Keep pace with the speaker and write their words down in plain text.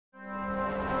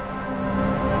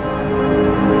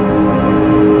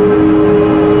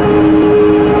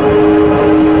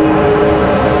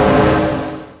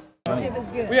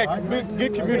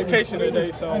communication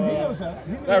today. So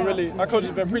that really, our coach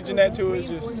has been preaching that to us.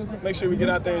 Just make sure we get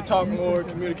out there and talk more,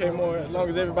 communicate more. As long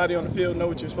as everybody on the field know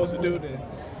what you're supposed to do, then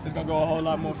it's gonna go a whole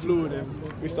lot more fluid.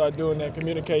 And we start doing that,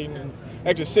 communicating and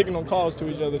actually signaling calls to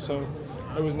each other. So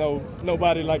there was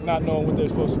nobody like not knowing what they're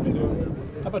supposed to be doing.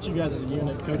 How about you guys as a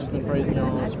unit? Coach has been praising you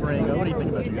all spring. What do you think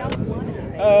about you guys?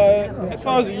 As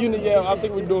far as a unit, yeah, I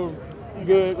think we're doing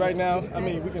good right now. I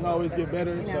mean, we can always get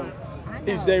better. So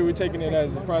each day we're taking it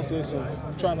as a process of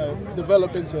trying to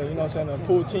develop into, you know what I'm saying, a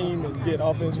full team and get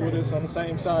offense with us on the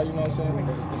same side, you know what I'm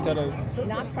saying, instead of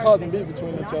causing beef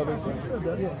between each other. So.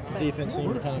 Defense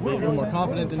seemed to kind of be a little more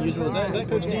confident than usual. Is that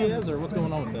Coach Diaz, or what's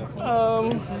going on with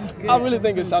that? I really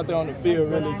think it's out there on the field,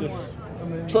 really just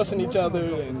trusting each other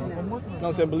and, you know what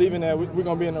I'm saying, believing that we're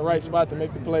going to be in the right spot to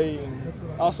make the play. And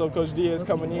also Coach Diaz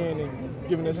coming in and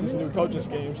giving us this new coaching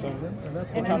scheme, so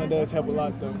it kind of does help a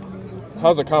lot, though.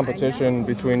 How's the competition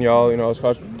between y'all? You know, I was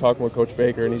talking with Coach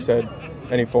Baker, and he said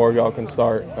any four of y'all can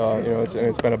start. You know,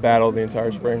 it's been a battle the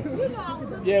entire spring.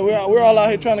 Yeah, we're all out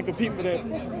here trying to compete for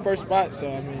that first spot.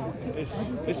 So I mean,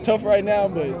 it's tough right now,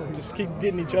 but just keep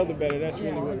getting each other better. That's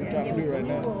really what we're trying to do right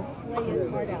now.